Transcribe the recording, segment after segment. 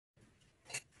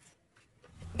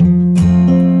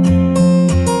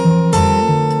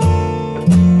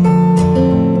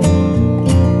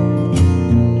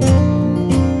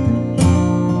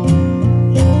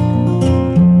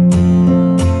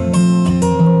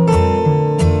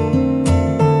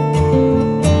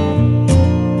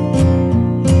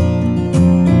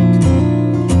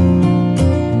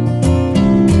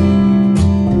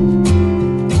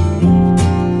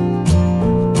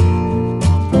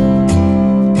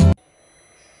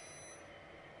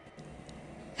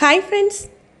Hi friends,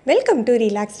 welcome to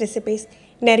Relax Recipes.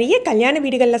 நிறைய கல்யாண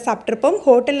வீடுகளில் சாப்பிட்ருப்போம்,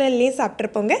 ஹோட்டல்லையும்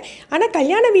சாப்பிட்ருப்போங்க. ஆனால்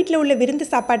கல்யாண வீட்டில் உள்ள விருந்து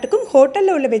சாப்பாட்டுக்கும்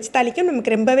ஹோட்டலில் உள்ள வெஜ் தாலிக்கும்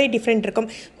நமக்கு ரொம்பவே டிஃப்ரெண்ட் இருக்கும்.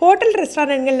 ஹோட்டல்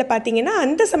ரெஸ்டாரண்ட்களில் பார்த்தீங்கன்னா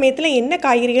அந்த சமயத்தில் என்ன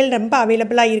காய்கறிகள் ரொம்ப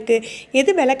அவைலபிளாக இருக்குது,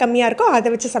 எது விலை கம்மியாக இருக்கோ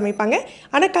அதை வச்சு சமைப்பாங்க.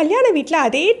 ஆனால் கல்யாண வீட்டில்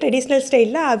அதே ட்ரெடிஷ்னல்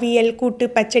ஸ்டைலில் அவியல், கூட்டு,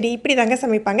 பச்சடி இப்படி தாங்க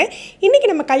சமைப்பாங்க. இன்றைக்கி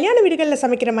நம்ம கல்யாண வீடுகளில்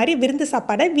சமைக்கிற மாதிரி விருந்து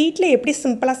சாப்பாடை வீட்டில் எப்படி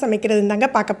சிம்பிளாக சமைக்கிறதுன்னு தாங்க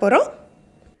பார்க்க போகிறோம்.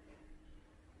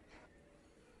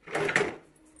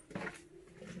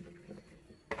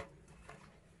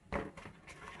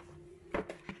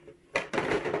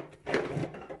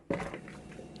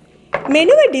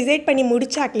 மெனுவை டிசைட் பண்ணி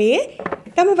முடிச்சாக்லேயே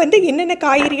நம்ம என்னென்ன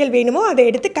காய்கறிகள் வேணுமோ அதை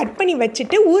எடுத்து கட் பண்ணி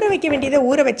வச்சுட்டு ஊற வைக்க வேண்டியதை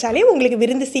ஊற வச்சாலே உங்களுக்கு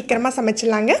விருந்து சீக்கிரமாக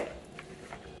சமைச்சிடலாங்க.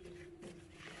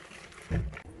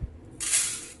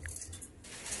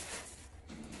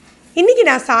 இன்றைக்கி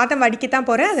நான் சாதம் வடிக்கத்தான்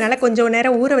போகிறேன், அதனால் கொஞ்சம்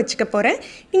நேரம் ஊற வச்சுக்க போகிறேன்.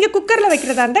 நீங்கள் குக்கரில்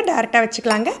வைக்கிறதா இருந்தால் டேரெக்டாக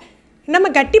வச்சுக்கலாங்க. நம்ம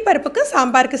கட்டி பருப்புக்கு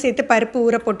சாம்பாருக்கு சேர்த்து பருப்பு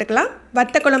ஊற போட்டுக்கலாம்.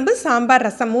 வத்த குழம்பு, சாம்பார்,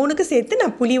 ரசம் 3க்கு சேர்த்து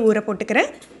நான் புளி ஊற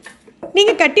போட்டுக்கிறேன்.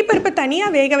 நீங்கள் கட்டிப்பருப்பை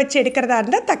தனியாக வேக வச்சு எடுக்கிறதா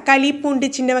இருந்தால் தக்காளி, பூண்டு,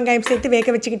 சின்ன வெங்காயம் சேர்த்து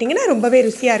வேக வச்சுக்கிட்டிங்கன்னா ரொம்பவே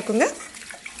ருசியாக இருக்குங்க.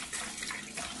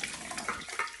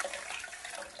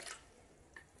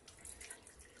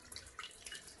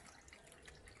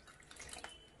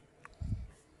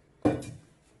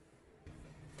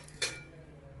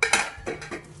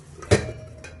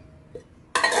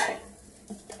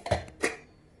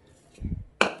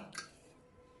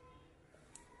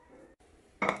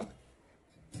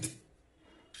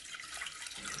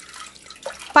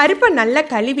 பருப்பை நல்லா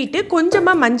கழுவிட்டு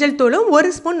கொஞ்சமாக மஞ்சள் தூளும் 1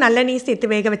 ஸ்பூன் நல்லெண்ணெய் சேர்த்து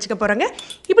வேக வச்சுக்க போகிறோங்க.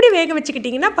 இப்படி வேக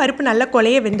வச்சுக்கிட்டிங்கன்னா பருப்பு நல்லா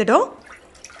கொலைய வெந்துடும்.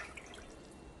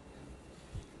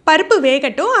 பருப்பு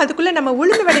வேகட்டும், அதுக்குள்ளே நம்ம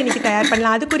உளுந்து வடை இன்றைக்கி தயார்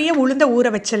பண்ணலாம். அதுக்குரிய உளுந்தை ஊற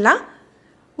வச்சிடலாம்.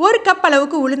 1 கப்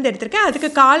அளவுக்கு உளுந்து எடுத்துருக்கேன்,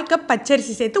 அதுக்கு 1/4 கப்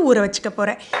பச்சரிசி சேர்த்து ஊற வச்சுக்க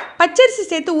போகிறேன். பச்சரிசி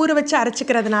சேர்த்து ஊற வச்சு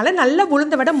அரைச்சிக்கிறதுனால நல்லா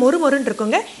உளுந்த வடை மொறு மொறுன்னு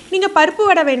இருக்குங்க. நீங்கள் பருப்பு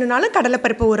வடை வேணும்னாலும்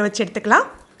கடலைப்பருப்பு ஊற வச்சு எடுத்துக்கலாம்.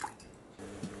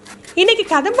 இன்றைக்கி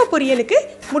கதம்ப பொரியலுக்கு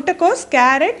முட்டைக்கோஸ்,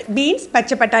 கேரட், பீன்ஸ்,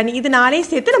 பச்சை பட்டாணி இது 4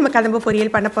 சேர்த்து நம்ம கதம்ப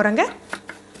பொரியல் பண்ண போகிறோங்க.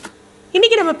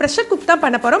 இன்றைக்கி நம்ம ப்ரெஷர் குக் தான்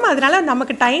பண்ண போகிறோம், அதனால்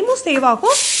நமக்கு டைமும் சேவ்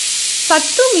ஆகும்,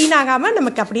 சத்தும் வீணாகாமல்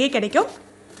நமக்கு அப்படியே கிடைக்கும்.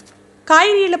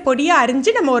 காய்கறியில் பொடியாக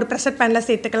அரிஞ்சு நம்ம ஒரு ப்ரெஷர் பேனில்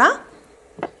சேர்த்துக்கலாம்.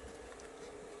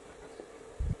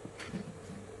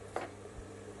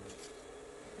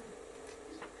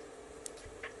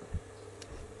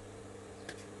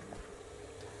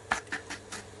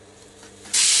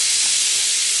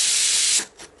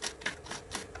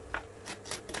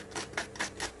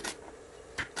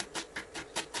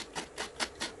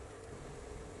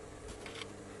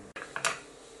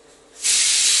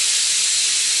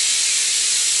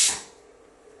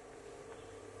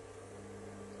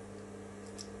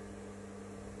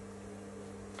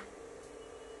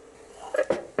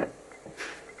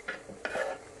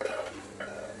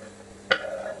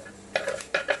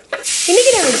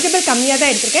 இன்றைக்கி நான் வெஜிடபிள் கம்மியாக தான்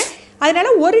எடுத்துருக்கேன்,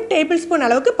 அதனால் 1 டேபிள் ஸ்பூன்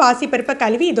அளவுக்கு பாசிப்பருப்பை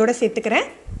கழுவி இதோட சேர்த்துக்கிறேன்.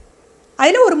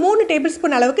 அதில் ஒரு 3 டேபிள்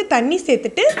ஸ்பூன் அளவுக்கு தண்ணி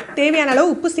சேர்த்துட்டு தேவையான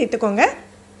அளவு உப்பு சேர்த்துக்கோங்க.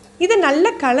 இதை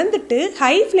நல்லா கலந்துட்டு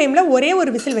ஹை ஃப்ளேமில் ஒரே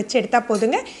ஒரு விசில் வச்சு எடுத்தால்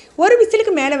போதுங்க. ஒரு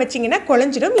விசிலுக்கு மேலே வச்சிங்கன்னா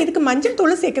குழஞ்சிடும். இதுக்கு மஞ்சள்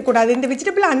தூளும் சேர்க்கக்கூடாது, இந்த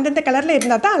வெஜிடபிள் அந்தந்த கலரில்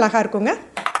இருந்தால் தான் அழகாக இருக்குங்க.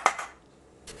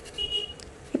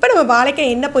 இப்போ நம்ம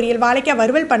வாழைக்காய் எண்ணெய் பொரியல், வாழைக்காய்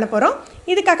வறுவல் பண்ண போகிறோம்.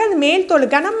 இதுக்காக அந்த மேல்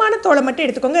தோல், கனமான தோலை மட்டும்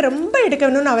எடுத்துக்கோங்க, ரொம்ப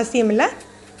எடுக்கணும்னு அவசியம் இல்லை.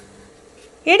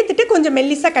 எடுத்துட்டு கொஞ்சம்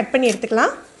மெல்லிசாக கட் பண்ணி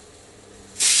எடுத்துக்கலாம்.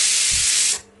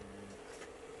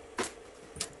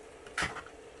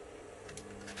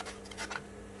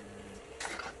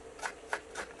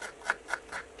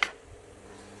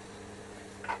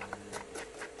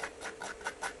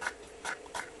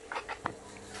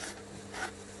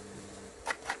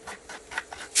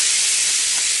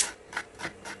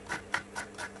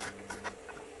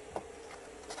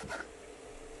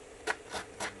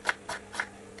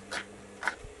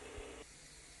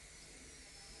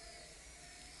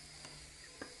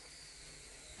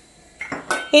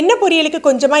 எண்ணெய் பொரியலுக்கு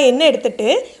கொஞ்சமாக எண்ணெய் எடுத்துட்டு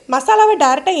மசாலாவை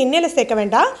டேரெக்டாக எண்ணெயில் சேர்க்க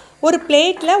வேண்டாம். ஒரு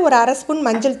பிளேட்டில் ஒரு 1/2 ஸ்பூன்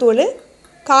மஞ்சள் தூள்,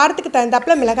 காரத்துக்கு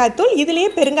தகுந்தாப்பில் மிளகாய்த்தூள், இதுலேயே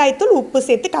பெருங்காயத்தூள், உப்பு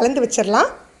சேர்த்து கலந்து வச்சிடலாம்.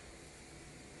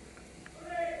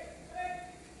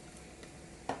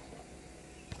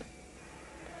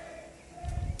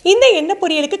 இந்த எண்ணெய்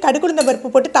பொரியலுக்கு கடுகுளுந்த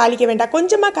பருப்பு போட்டு தாளிக்க வேண்டாம்,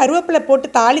 கொஞ்சமாக கருவேப்பிலை போட்டு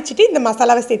தாளிச்சிட்டு இந்த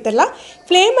மசாலாவை சேர்த்துடலாம்.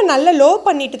 ஃப்ளேமை நல்லா லோ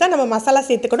பண்ணிட்டு தான் நம்ம மசாலா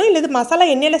சேர்த்துக்கணும், இல்லை மசாலா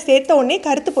எண்ணெயில் சேர்த்த உடனே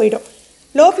கருத்து போயிடும்.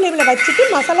 லோ ஃப்ளேமில் வச்சுட்டு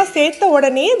மசாலா சேர்த்த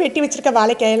உடனே வெட்டி வச்சுருக்க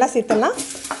வாழைக்காயெல்லாம் சேர்த்துடலாம்.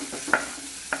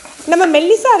 நம்ம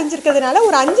மெல்லிசாக அரைஞ்சிருக்கிறதுனால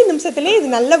ஒரு 5 நிமிஷத்துலேயே இது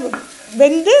நல்லா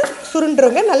வெந்து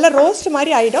சுருண்டுருங்க, நல்ல ரோஸ்ட்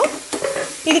மாதிரி ஆகிடும்.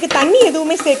 இதுக்கு தண்ணி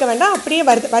எதுவுமே சேர்க்க வேண்டாம், அப்படியே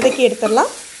வதக்கி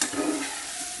எடுத்துடலாம்.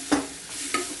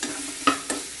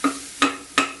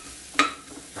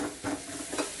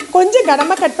 கொஞ்சம்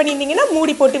கனமாக கட் பண்ணியிருந்தீங்கன்னா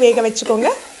மூடி போட்டு வேக வச்சுக்கோங்க.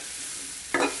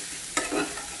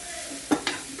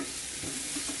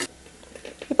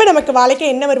 இப்போ நமக்கு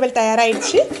வாழைக்காய் எண்ணெய் வறுவல்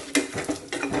தயாராகிடுச்சு.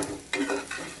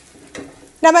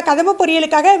 நம்ம கதம்ப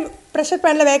பொரியலுக்காக ப்ரெஷர்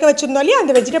பேனில் வேக வச்சுருந்தோம் இல்லையா,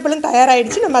 அந்த வெஜிடபிளும்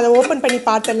தயாராகிடுச்சு. நம்ம அதை ஓப்பன் பண்ணி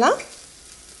பார்த்துடலாம்.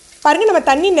 பாருங்கள், நம்ம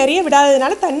தண்ணி நிறைய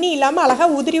விடாததுனால தண்ணி இல்லாமல்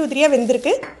அழகாக உதிரியாக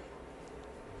வெந்திருக்கு.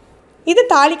 இது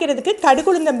தாளிக்கிறதுக்கு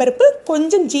கடுகுளுந்தம்பருப்பு,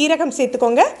 கொஞ்சம் ஜீரகம்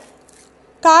சேர்த்துக்கோங்க.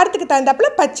 காரத்துக்கு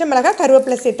தகுந்தாப்பில் பச்சை மிளகாய்,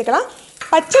 கருவேப்பிலை சேர்த்துக்கலாம்.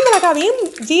 பச்சை மிளகாவையும்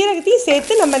ஜீரகத்தையும்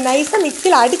சேர்த்து நம்ம நைஸாக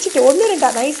மிக்சியில் அடிச்சுட்டு 1-2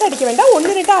 நைஸாக அடிக்க வேண்டாம்,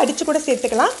 1-2 அடித்து கூட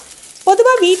சேர்த்துக்கலாம்.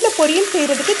 பொதுவாக வீட்டில் பொரியல்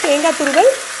செய்கிறதுக்கு தேங்காய்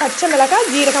துருவல், பச்சை மிளகாய்,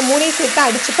 ஜீரகம் 3ஐயும் சேர்த்து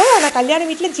அடிச்சுப்போம். ஆனால் கல்யாண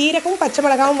வீட்டில் ஜீரகமும் பச்சை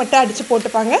மிளகாவும் மட்டும் அடித்து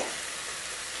போட்டுப்பாங்க.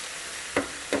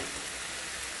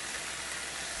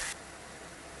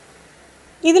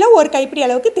 இதில் ஒரு கைப்பிடி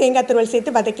அளவுக்கு தேங்காய் துருவல்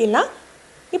சேர்த்து வதக்கிடலாம்.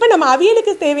 இப்போ நம்ம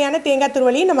அவியலுக்கு தேவையான தேங்காய்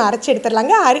துருவலையும் நம்ம அரைச்சி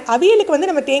எடுத்துடலாங்க. அவியலுக்கு வந்து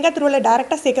நம்ம தேங்காய் துருவலை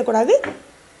டைரெக்டாக சேர்க்கக்கூடாது.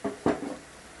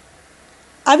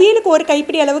 அவியலுக்கு ஒரு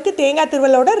கைப்பிடி அளவுக்கு தேங்காய்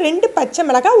துருவலோட 2 பச்சை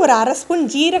மிளகாய், ஒரு அரை ஸ்பூன்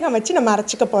ஜீரகம் வச்சு நம்ம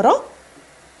அரைச்சிக்க போகிறோம்.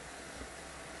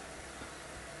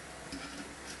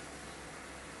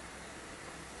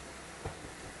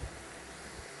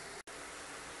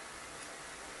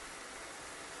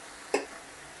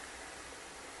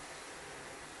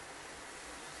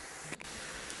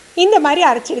 இந்த மாதிரி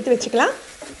அரைச்சி எடுத்து வச்சுக்கலாம்.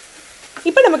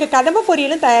 இப்போ நமக்கு கதம்ப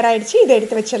பொரியலும் தயாராகிடுச்சு. இதை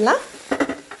எடுத்து வச்சிடலாம்.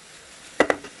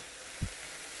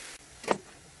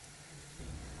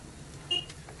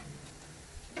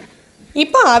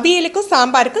 இப்போ அவியலுக்கும்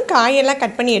சாம்பாருக்கும் காயெல்லாம்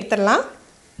கட் பண்ணி எடுத்துடலாம்.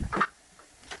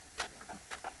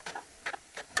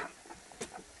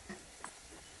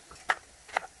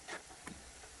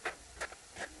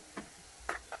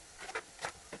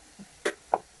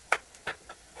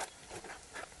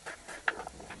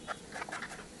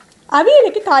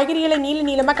 அவியலுக்கு காய்கறிகளை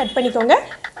நீளமாக கட் பண்ணிக்கோங்க.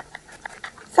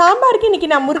 சாம்பாருக்கு இன்றைக்கி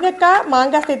நான் முருங்கைக்காய்,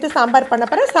 மாங்காய் சேர்த்து சாம்பார் பண்ண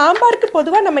போகிறேன். சாம்பாருக்கு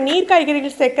பொதுவாக நம்ம நீர்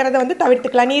காய்கறிகள் சேர்க்குறத வந்து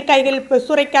தவிர்த்துக்கலாம். நீர் காய்கறிகள் இப்போ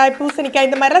சுரைக்காய், பூசணிக்காய்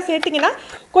இந்த மாதிரிலாம் சேர்த்திங்கன்னா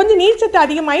கொஞ்சம் நீர்ச்சத்து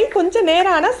அதிகமாகி கொஞ்சம்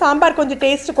நேரம் ஆனால் சாம்பார் கொஞ்சம்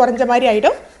டேஸ்ட்டு குறைஞ்ச மாதிரி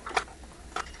ஆகிடும்.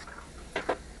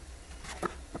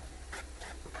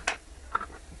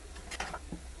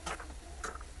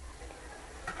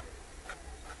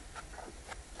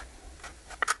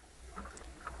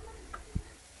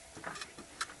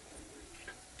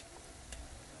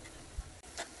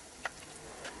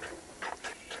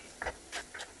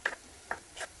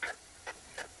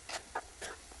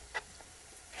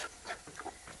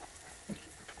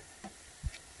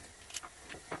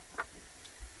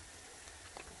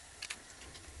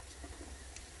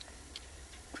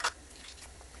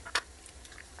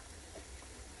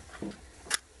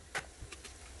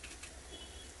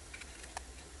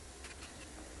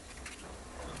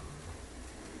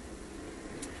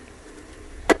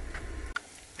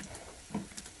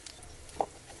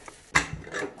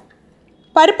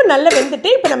 பருப்பு நல்லா வெந்துட்டு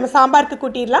இப்போ நம்ம சாம்பாருக்கு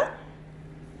கூட்டிடலாம்.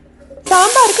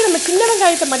 சாம்பாருக்கு நம்ம சின்ன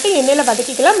வெங்காயத்தை மட்டும் எண்ணெயில்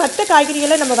வதக்கிக்கலாம். மற்ற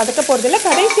காய்கறிகளை நம்ம வதக்க போகிறதில்ல.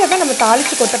 கடைசியாக தான் நம்ம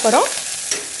தாளித்து கொட்ட போகிறோம்.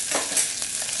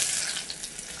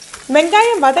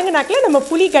 வெங்காயம் வதங்கினாக்கில் நம்ம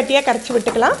புளி கட்டியாக கரைச்சி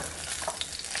விட்டுக்கலாம்.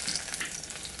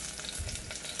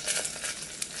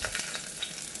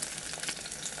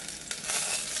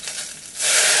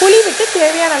 புளி விட்டு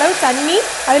தேவையான அளவு தண்ணி,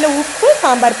 அதில் உப்பு,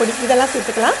 சாம்பார் பொடி இதெல்லாம்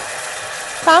சேர்த்துக்கலாம்.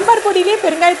 சாம்பார் பொடியிலே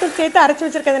பெருங்காயத்தூள் சேர்த்து அரைச்சி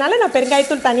வச்சுருக்கிறதுனால நான்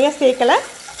பெருங்காயத்தூள் தனியாக சேர்க்கலை.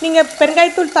 நீங்கள்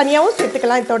பெருங்காயத்தூள் தனியாகவும்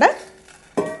சேர்த்துக்கலாம். இதோட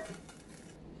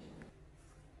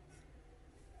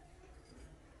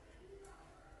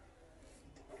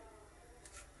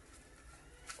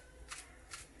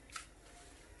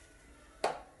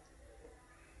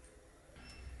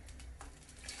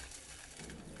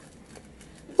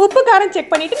உப்பு காரம் செக்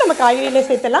பண்ணிவிட்டு நம்ம காய்கறியில்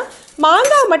சேர்த்துலாம்.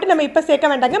 மாங்காய் மட்டும் நம்ம இப்போ சேர்க்க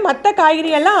வேண்டாங்க. மற்ற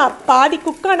காய்கறியெல்லாம் பாதி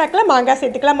குக்கானாக்கில் மாங்காய்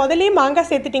சேர்த்துக்கலாம். முதல்லையே மாங்காய்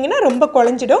சேர்த்துட்டிங்கன்னா ரொம்ப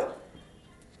குழஞ்சிடும்.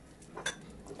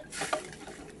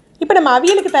 இப்போ நம்ம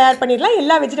அவியலுக்கு தயார் பண்ணிடலாம்.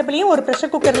 எல்லா வெஜிடபிளையும் ஒரு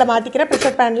ப்ரெஷர் குக்கரில் மாற்றிக்கிறேன்,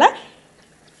 ப்ரெஷர் பேனில்.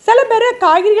 சில பேர்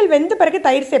காய்கறிகள் வெந்த பிறகு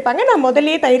தயிர் சேர்ப்பாங்க. நான்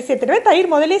முதல்லையே தயிர் சேர்த்துடுவேன்.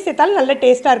 தயிர் முதல்லையே சேர்த்தாலும் நல்ல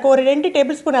டேஸ்ட்டாக இருக்கும். ஒரு 2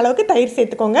 டேபிள் ஸ்பூன் அளவுக்கு தயிர்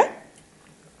சேர்த்துக்கோங்க.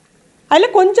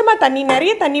 அதில் கொஞ்சமாக தண்ணி,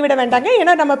 நிறைய தண்ணி விட வேண்டாங்க.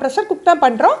 ஏன்னா நம்ம ப்ரெஷர் குக் தான்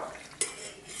பண்ணுறோம்.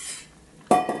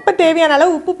 இப்போ தேவையான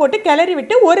அளவு உப்பு போட்டு கிளறி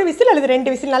விட்டு ஒரு விசில் அல்லது 2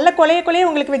 விசில், நல்ல கொலைய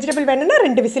உங்களுக்கு வெஜிடபிள் வேணும்னா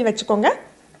 2 விசில் வச்சுக்கோங்க.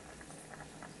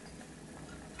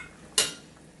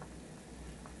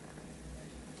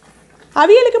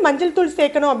 அவியலுக்கு மஞ்சள் தூள்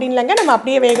சேர்க்கணும் அப்படின்லங்க, நம்ம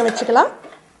அப்படியே வேக வச்சுக்கலாம்.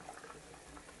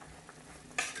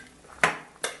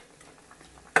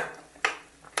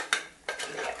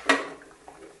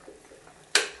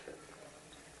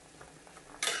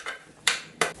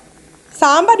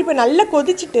 சாம்பார் இப்போ நல்லா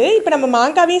கொதிச்சுட்டு இப்போ நம்ம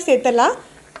மாங்காவையும் சேர்த்துடலாம்.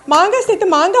 மாங்காய் சேர்த்து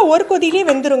மாங்காய் ஒரு கொதியிலே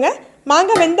வெந்துருங்க.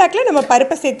 மாங்காய் வெந்தாக்கில் நம்ம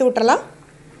பருப்பை சேர்த்து விட்டுறலாம்.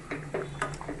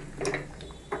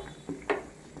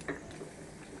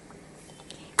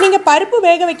 நீங்கள் பருப்பு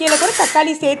வேக வைக்கல கூட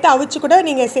தக்காளி சேர்த்து அவிச்சு கூட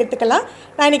நீங்கள் சேர்த்துக்கலாம்.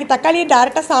 நான் இன்றைக்கி தக்காளியை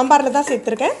டேரெக்டாக சாம்பாரில் தான்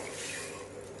சேர்த்துருக்கேன்.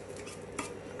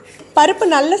 பருப்பு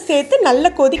நல்லா சேர்த்து நல்லா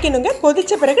கொதிக்கணுங்க.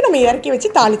 கொதித்த பிறகு நம்ம இறக்கி வச்சு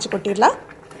தாளித்து கொட்டிடலாம்.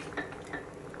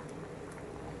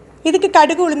 இதுக்கு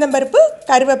கடுகு, உளுந்தம்பருப்பு,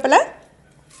 கருவேப்பிலை,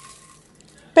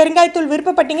 பெருங்காயத்தூள்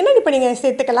விருப்பப்பட்டீங்கன்னா இப்போ நீங்கள்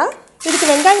சேர்த்துக்கலாம். இதுக்கு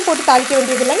வெங்காயம் போட்டு தாளிக்க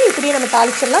வேண்டியது இல்லைங்க, இப்படியே நம்ம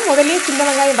தாளிச்சிடலாம். முதல்லையே சின்ன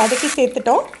வெங்காயம் வதக்கி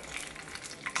சேர்த்துட்டோம்.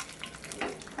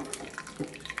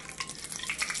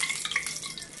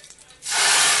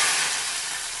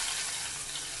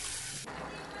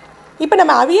 இப்போ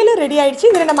நம்ம அவியலும் ரெடி ஆகிடுச்சு.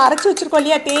 இதில் நம்ம அரைச்சி வச்சுருக்கோம்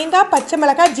இல்லையா, தேங்காய், பச்சை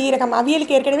மிளகாய், ஜீரகம்,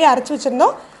 அவியலுக்கு ஏற்கனவே அரைச்சி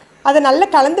வச்சுருந்தோம். அதை நல்லா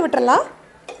கலந்து விட்டுறலாம்.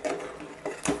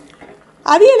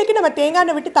 அவியலுக்கு நம்ம தேங்காய்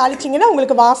எண்ணெய் விட்டு தாளிச்சிங்கன்னா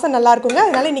உங்களுக்கு வாசம் நல்லாயிருக்குங்க.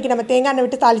 அதனால் இன்றைக்கி நம்ம தேங்காய் எண்ணெய்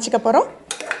விட்டு தாளிச்சிக்க போகிறோம்.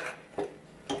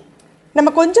 நம்ம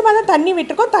கொஞ்சமாக தான் தண்ணி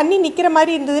விட்டுருக்கோம். தண்ணி நிற்கிற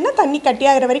மாதிரி இருந்ததுன்னா தண்ணி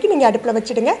கட்டியாகிற வரைக்கும் நீங்கள் அடுப்பில்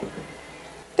வச்சுடுங்க.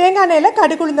 தேங்காய் எண்ணெயில்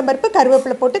கடுகு, உளுந்தம்பருப்பு,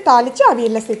 கருவேப்பிலை போட்டு தாளித்து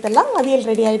அவியலில் சேர்த்துடலாம். அவியல்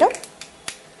ரெடி ஆகிடும்.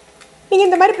 நீங்கள்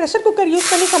இந்த மாதிரி ப்ரெஷர் குக்கர் யூஸ்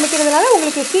பண்ணி சமைக்கிறதுனால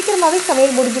உங்களுக்கு சீக்கிரமாகவே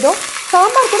சமையல் முடிஞ்சிடும்.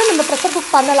 சாம்பார் கூட நம்ம ப்ரெஷர்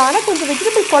குக் பண்ணலாம், ஆனால் கொஞ்சம்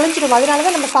வெஜிடபிள் குழஞ்சிடும். அதனால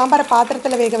தான் நம்ம சாம்பாரை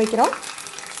பாத்திரத்தில் வேக வைக்கிறோம்.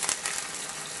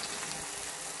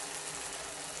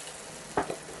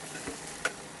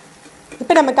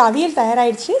 இப்போ நமக்கு அவியல்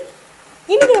தயாராகிடுச்சு.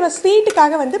 இன்றைக்கி நம்ம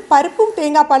ஸ்வீட்டுக்காக வந்து பருப்பும்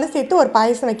தேங்காய் பாலும் சேர்த்து ஒரு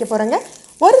பாயசம் வைக்க போகிறோங்க.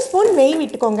 1 ஸ்பூன் நெய்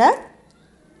விட்டுக்கோங்க.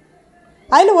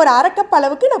 அதில் ஒரு அரை கப்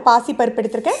அளவுக்கு நான் பாசி பருப்பு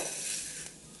எடுத்திருக்கேன்.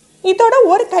 இதோட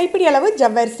ஒரு கைப்பிடி அளவு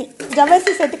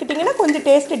ஜவ்வரிசி சேர்த்துக்கிட்டிங்கன்னா கொஞ்சம்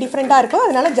டேஸ்ட்டு டிஃப்ரெண்ட்டாக இருக்கும்.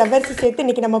 அதனால் ஜவ்வரிசி சேர்த்து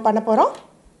இன்றைக்கி நம்ம பண்ண போகிறோம்.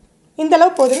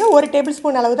 இந்தளவு போதுங்க. 1 டேபிள்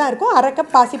ஸ்பூன் அளவு தான் இருக்கும். அரை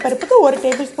கப் பாசிப்பருப்புக்கு 1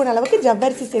 டேபிள் ஸ்பூன் அளவுக்கு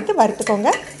ஜவ்வரிசி சேர்த்து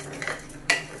வறுத்துக்கோங்க.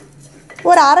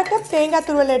 ஒரு அரை கப் தேங்காய்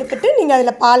துருவல் எடுத்துகிட்டு நீங்கள்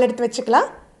அதில் பால் எடுத்து வச்சுக்கலாம்.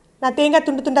 நான் தேங்காய்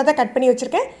துண்டு துண்டாக தான் கட் பண்ணி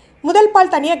வச்சுருக்கேன். முதல்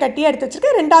பால் தனியாக கட்டியாக எடுத்து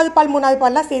வச்சுருக்கேன். 2வது பால் 3வது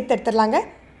பால்லாம் சேர்த்து எடுத்துடலாங்க.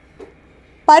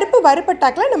 பருப்பு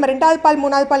வறுப்பட்டாக்கில் நம்ம 2வது பால்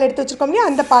 3வது பால் எடுத்து வச்சுருக்கோம் இல்லையா,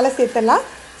 அந்த பாலை சேர்த்துடலாம்.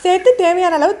 சேர்த்து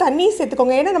தேவையான அளவு தண்ணியும்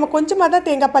சேர்த்துக்கோங்க. ஏன்னா நம்ம கொஞ்சமாக தான்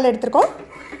தேங்காய் பால் எடுத்துருக்கோம்.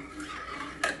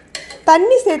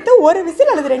 தண்ணி சேர்த்து 1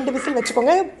 விசில் அல்லது 2 விசில்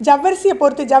வச்சுக்கோங்க. ஜவ்வரிசியை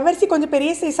பொறுத்து, ஜவ்வரிசி கொஞ்சம்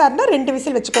பெரிய சைஸாக இருந்தால் 2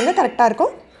 விசில் வச்சுக்கோங்க, கரெக்டாக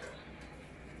இருக்கும்.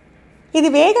 இது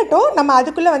வேகட்டும். நம்ம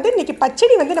அதுக்குள்ளே வந்து இன்றைக்கி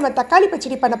பச்சடி வந்து நம்ம தக்காளி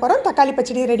பச்சடி பண்ண போகிறோம். தக்காளி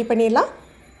பச்சடி ரெடி பண்ணிடலாம்.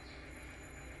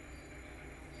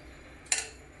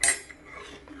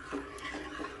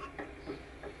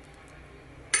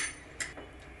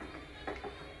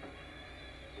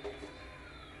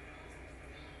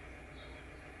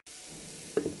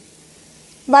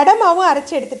 வடை மாவும்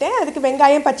அரைச்சி எடுத்துகிட்டேன். அதுக்கு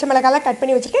வெங்காயம், பச்சை மிளகாலாம் கட்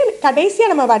பண்ணி வச்சுருக்கேன்.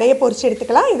 கடைசியாக நம்ம வடையை பொரித்து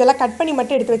எடுத்துக்கலாம். இதெல்லாம் கட் பண்ணி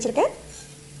மட்டும் எடுத்து வச்சுருக்கேன்.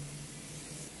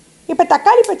 இப்போ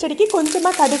தக்காளி பச்சடிக்கு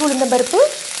கொஞ்சமாக கடுகு, உளுந்தம்பருப்பு,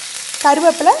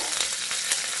 கருவேப்பிலை,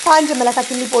 காஞ்ச மிளகாய்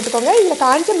கிள்ளி போட்டுக்கோங்க. இதில்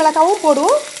காஞ்ச மிளகாவும்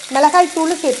போடுவோம், மிளகாய்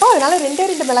தூளும் சேர்ப்போம். அதனால்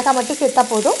 2 மிளகாய் மட்டும் சேர்த்தா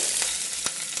போதும்.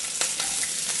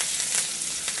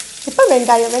 இப்போ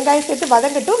வெங்காயம் சேர்த்து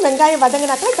வதங்கட்டும். வெங்காயம்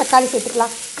வதங்கினாக்கா தக்காளி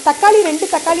சேர்த்துக்கலாம். தக்காளி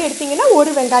 2 தக்காளி எடுத்திங்கன்னா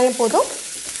 1 வெங்காயம் போதும்.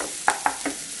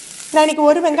 நான் இன்றைக்கி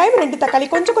 1 வெங்காயம் 2 தக்காளி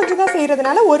கொஞ்சம் தான்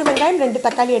செய்கிறதுனால 1 வெங்காயம் 2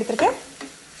 தக்காளி எடுத்துருக்கேன்.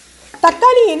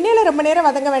 தக்காளி எண்ணெயில் ரொம்ப நேரம்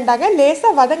வதங்க வேண்டாங்க.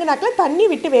 லேசாக வதங்கினாக்கில் தண்ணி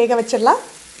விட்டு வேக வச்சிடலாம்.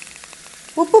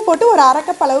 உப்பு போட்டு ஒரு அரை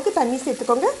கப் அளவுக்கு தண்ணி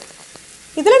சேர்த்துக்கோங்க.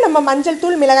 இதில் நம்ம மஞ்சள்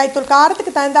தூள், மிளகாய் தூள்,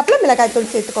 காரத்துக்கு தகுந்தாப்பில் மிளகாய்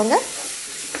தூள் சேர்த்துக்கோங்க.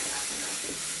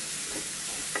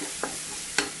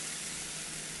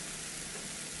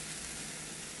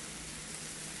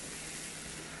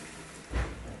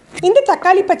 இந்த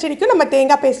தக்காளி பச்சடிக்கும் நம்ம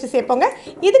தேங்காய் பேஸ்ட்டு சேர்ப்போங்க.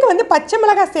 இதுக்கு வந்து பச்சை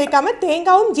மிளகாய் சேர்க்காம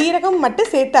தேங்காயும் ஜீரகமும் மட்டும்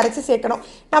சேர்த்து அரைச்சி சேர்க்கணும்.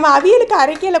 நம்ம அவியலுக்கு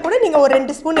அரைக்கையில் கூட நீங்கள் ஒரு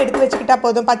 2 ஸ்பூன் எடுத்து வச்சுக்கிட்டா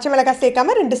போதும். பச்சை மிளகாய்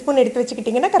சேர்க்காம 2 ஸ்பூன் எடுத்து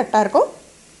வச்சுக்கிட்டிங்கன்னா கரெக்டாக இருக்கும்.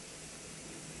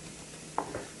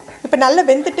 இப்போ நல்லா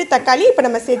வெந்துட்டு தக்காளி இப்போ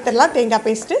நம்ம சேர்த்துடலாம் தேங்காய்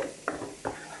பேஸ்ட்டு.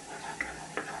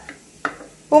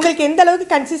 உங்களுக்கு எந்த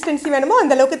அளவுக்கு கன்சிஸ்டன்சி வேணுமோ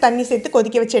அந்தளவுக்கு தண்ணி சேர்த்து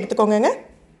கொதிக்க வச்சு எடுத்துக்கோங்க.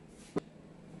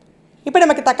 இப்போ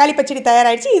நமக்கு தக்காளி பச்சடி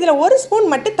தயாராகிடுச்சு. இதில் 1 ஸ்பூன்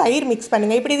மட்டும் தயிர் மிக்ஸ்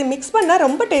பண்ணுங்கள். இப்படி இது மிக்ஸ் பண்ணால்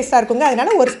ரொம்ப டேஸ்ட்டாக இருக்குங்க.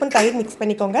 அதனால் 1 ஸ்பூன் தயிர் மிக்ஸ்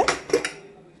பண்ணிக்கோங்க.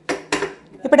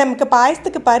 இப்போ நமக்கு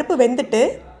பாயசத்துக்கு பருப்பு வெந்துட்டு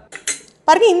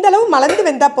பாருங்கள், இந்தளவு மலர்ந்து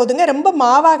வெந்தால் போதுங்க. ரொம்ப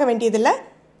மாவாக வேண்டியதில்லை.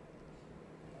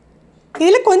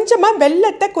 இதில் கொஞ்சமாக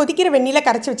வெல்லத்தை கொதிக்கிற வெந்நியில்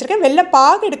கரைச்சி வச்சுருக்கேன். வெல்லம்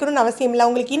பாகு எடுக்கணும்னு அவசியம் இல்லை.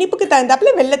 உங்களுக்கு இனிப்புக்கு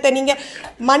தகுந்தாப்பில் வெல்லத்தை நீங்கள்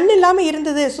மண் இல்லாமல்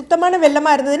இருந்தது, சுத்தமான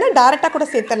வெல்லமாக இருந்ததுன்னா டேரெக்டாக கூட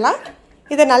சேர்த்துடலாம்.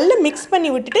 இதை நல்லா மிக்ஸ்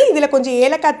பண்ணி விட்டுட்டு இதில் கொஞ்சம்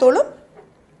ஏலக்காய் தூளும்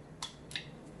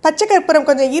பச்சை கற்பூரம்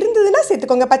கொஞ்சம் இருந்ததுன்னா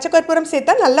சேர்த்துக்கோங்க. பச்சை கற்பூரம்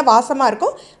சேர்த்தா நல்ல வாசமாக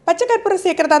இருக்கும். பச்சை கற்பூரம்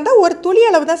சேர்க்குறதா இருந்தால் ஒரு துளி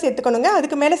அளவு தான் சேர்த்துக்கணுங்க.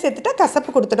 அதுக்கு மேலே சேர்த்துட்டா கசப்பு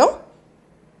கொடுத்துடும்.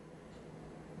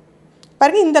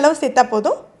 பாருங்கள், இந்தளவு சேர்த்தா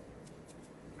போதும்.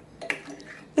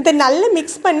 இதை நல்லா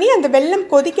மிக்ஸ் பண்ணி அந்த வெல்லம்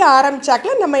கொதிக்க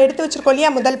ஆரம்பித்தாக்கில் நம்ம எடுத்து வச்சுருக்கோம்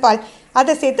இல்லையா முதல் பால்,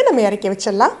 அதை சேர்த்து நம்ம இறக்கி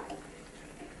வச்சிடலாம்.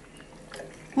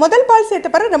 முதல் பால்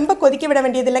சேர்த்த பிறகு ரொம்ப கொதிக்க விட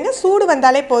வேண்டியது இல்லைங்க. சூடு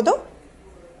வந்தாலே போதும்.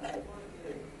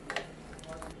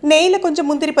 நெய்யில் கொஞ்சம்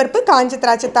முந்திரி பருப்பு, காஞ்ச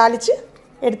திராட்சை தாளித்து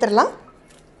எடுத்துடலாம்.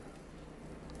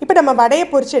 இப்போ நம்ம வடையை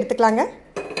பொரிச்சு எடுத்துக்கலாங்க.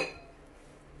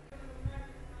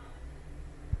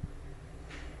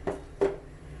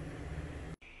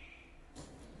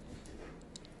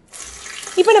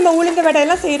 இப்போ நம்ம உளுந்த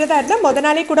வடையெல்லாம் செய்கிறதா இருந்தால் முத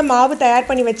நாளே கூட மாவு தயார்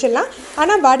பண்ணி வச்சிடலாம்.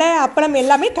 ஆனால் வடை அப்பளம்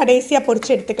எல்லாமே கடைசியாக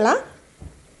பொரிச்சு எடுத்துக்கலாம்.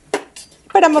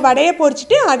 இப்போ நம்ம வடையை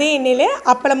பொரிச்சிட்டு அதே எண்ணெயிலே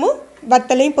அப்பளமும்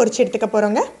வத்தலையும் பொரிச்சு எடுத்துக்க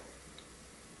போகிறோங்க.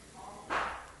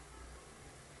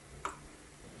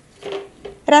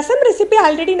 ரசம் ரெசிபி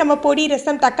ஆல்ரெடி நம்ம பொடி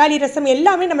ரசம், தக்காளி ரசம்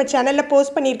எல்லாமே நம்ம சேனலில்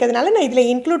போஸ்ட் பண்ணியிருக்கிறதுனால நான் இதில்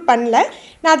இன்க்ளூட் பண்ணல.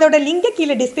 நான் அதோட லிங்கை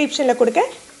கீழே டிஸ்கிரிப்ஷனில் கொடுக்க.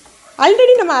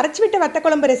 ஆல்ரெடி நம்ம அரைச்சி விட்ட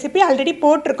வத்தக்குழம்பு ரெசிபி ஆல்ரெடி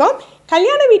போட்டிருக்கோம்.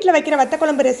 கல்யாண வீட்டில் வைக்கிற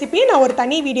வத்தக்குழம்பு ரெசிபியை நான் ஒரு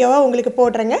தனி வீடியோவாக உங்களுக்கு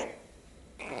போடுறேங்க.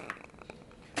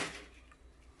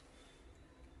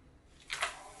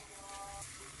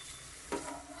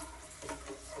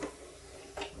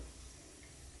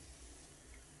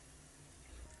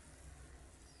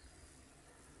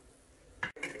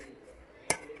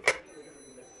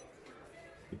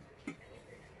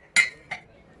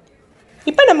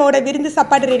 இப்போ நம்மளோட விருந்து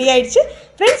சாப்பாடு ரெடி ஆயிடுச்சு.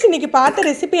 ஃப்ரெண்ட்ஸ், இன்றைக்கி பார்த்த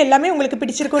ரெசிபி எல்லாமே உங்களுக்கு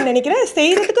பிடிச்சிருக்கும்னு நினைக்கிறேன்.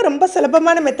 செய்கிறதுக்கு ரொம்ப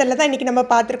சுலபமான மெத்தடில் தான் இன்றைக்கி நம்ம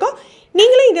பார்த்துருக்கோம்.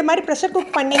 நீங்களும் இதே மாதிரி ப்ரெஷர்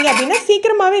குக் பண்ணிங்க அப்படின்னா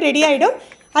சீக்கிரமாகவே ரெடி ஆகிடும்.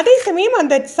 அதே சமயம்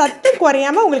அந்த சத்து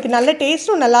குறையாமல் உங்களுக்கு நல்ல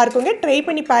டேஸ்ட்டும் நல்லாயிருக்குங்க. ட்ரை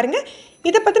பண்ணி பாருங்கள்.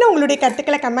 இதை பற்றின உங்களுடைய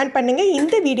கருத்துக்களை கமெண்ட் பண்ணுங்கள்.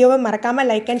 இந்த வீடியோவை மறக்காமல்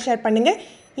லைக் அண்ட் ஷேர் பண்ணுங்கள்.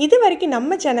 இது வரைக்கும்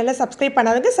நம்ம சேனலை சப்ஸ்கிரைப்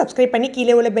பண்ணாதவங்க சப்ஸ்கிரைப் பண்ணி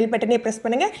கீழே உள்ள பெல் பட்டனை ப்ரெஸ்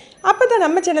பண்ணுங்கள். அப்போ தான்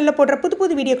நம்ம சேனலில் போடுற புது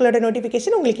புது வீடியோக்களோட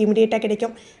நோட்டிஃபிகேஷன் உங்களுக்கு இமீடியட்டாக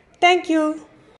கிடைக்கும். தேங்க்யூ.